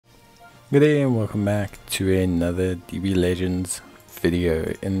Good day and welcome back to another DB Legends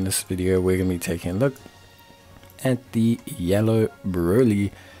video. In this video we're going to be taking a look at the yellow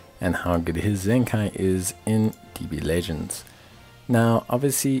Broly and how good his Zenkai is in DB Legends. Now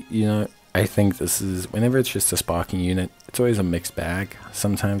obviously, I think this is, whenever it's just a sparking unit, it's always a mixed bag.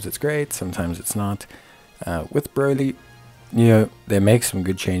 Sometimes it's great, sometimes it's not. With Broly, they make some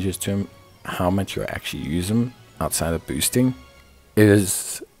good changes to him. How much you actually use him outside of boosting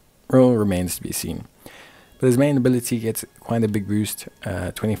remains to be seen. But his main ability gets quite a big boost,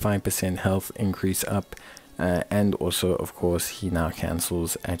 25% health increase up, and also of course he now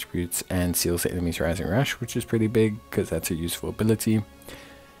cancels attributes and seals the enemy's rising rush, which is pretty big because that's a useful ability.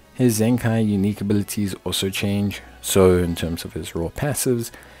 His Zenkai unique abilities also change, so in terms of his raw passives,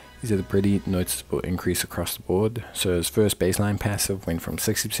 he's at a pretty noticeable increase across the board. So his first baseline passive went from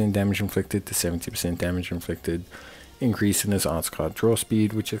 60% damage inflicted to 70% damage inflicted, increase in his arts card draw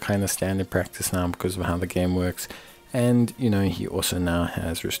speed, which is kind of standard practice now because of how the game works, and he also now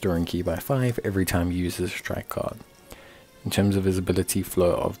has restoring ki by 5 every time he uses a strike card. In terms of his ability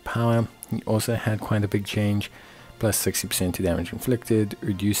flow of power, he also had quite a big change, plus 60% to damage inflicted,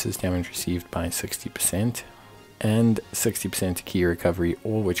 reduces damage received by 60%, and 60% to ki recovery,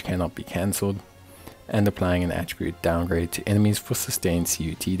 all which cannot be cancelled, and applying an attribute downgrade to enemies for sustained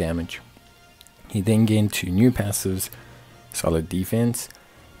CUT damage. He then gained 2 new passives, Solid Defense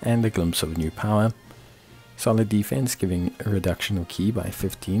and a Glimpse of New Power. Solid Defense giving a reduction of ki by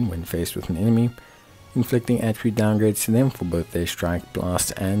 15 when faced with an enemy, inflicting attribute downgrades to them for both their strike,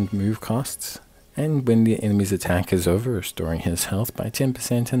 blast and move costs, and when the enemy's attack is over, restoring his health by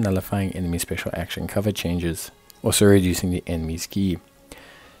 10% and nullifying enemy special action cover changes, also reducing the enemy's ki.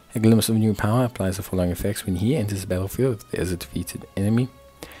 A Glimpse of New Power applies the following effects when he enters the battlefield if there is a defeated enemy,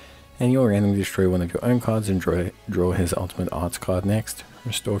 and you'll randomly destroy one of your own cards and draw his ultimate arts card next.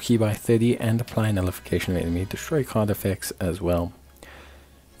 Restore ki by 30 and apply nullification of enemy destroy card effects as well.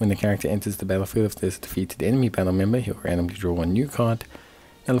 When the character enters the battlefield, if there's a defeated enemy battle member, he'll randomly draw 1 new card,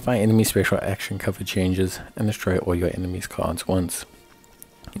 nullify enemy special action cover changes, and destroy all your enemy's cards once.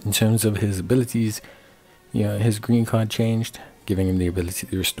 In terms of his abilities, his green card changed, giving him the ability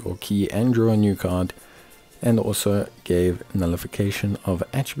to restore ki and draw a new card, and also gave nullification of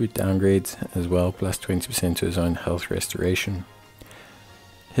attribute downgrades as well, plus 20% to his own health restoration.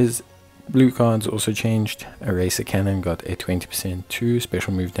 His blue cards also changed. Eraser Cannon got a 20% to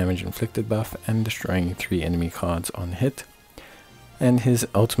special move damage inflicted buff and destroying 3 enemy cards on hit. And his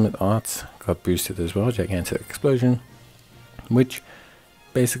ultimate arts got boosted as well, Gigantic Explosion, which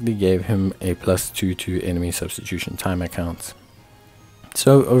basically gave him a +2 to enemy substitution timer counts.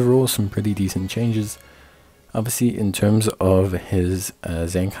 So overall, some pretty decent changes. Obviously, in terms of his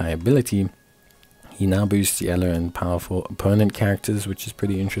Zenkai ability, he now boosts yellow and powerful opponent characters, which is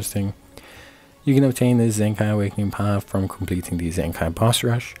pretty interesting. You can obtain his Zenkai Awakening power from completing the Zenkai Boss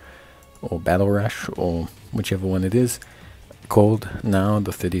Rush, or Battle Rush, or whichever one it is, called now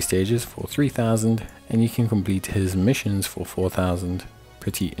the 30 stages for 3000, and you can complete his missions for 4000,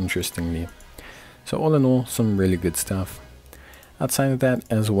 pretty interestingly. So all in all, some really good stuff. Outside of that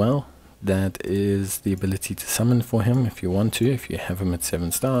as well, that is the ability to summon for him if you want to, if you have him at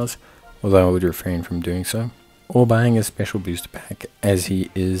 7 stars, although I would refrain from doing so, or buying a special booster pack as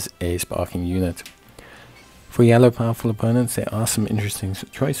he is a sparking unit. For yellow powerful opponents, there are some interesting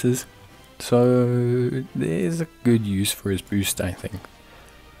choices, so there's a good use for his boost, I think.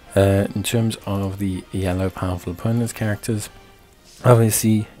 In terms of the yellow powerful opponents characters,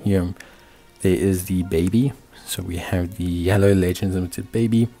 obviously, there is the baby, so we have the yellow Legends Limited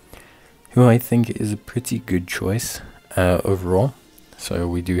baby, who I think is a pretty good choice overall. So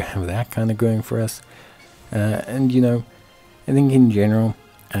we do have that kind of going for us. And I think in general,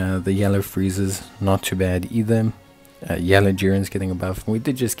 the yellow Freezer's not too bad either. Yellow Jiren's getting a buff. We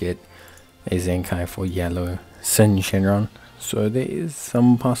did just get a Zenkai for yellow Sin Shenron, so there is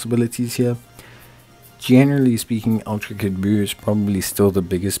some possibilities here. Generally speaking, Ultra Kid Buu is probably still the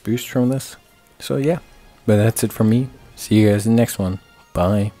biggest boost from this. So yeah, but that's it from me. See you guys in the next one.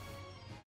 Bye.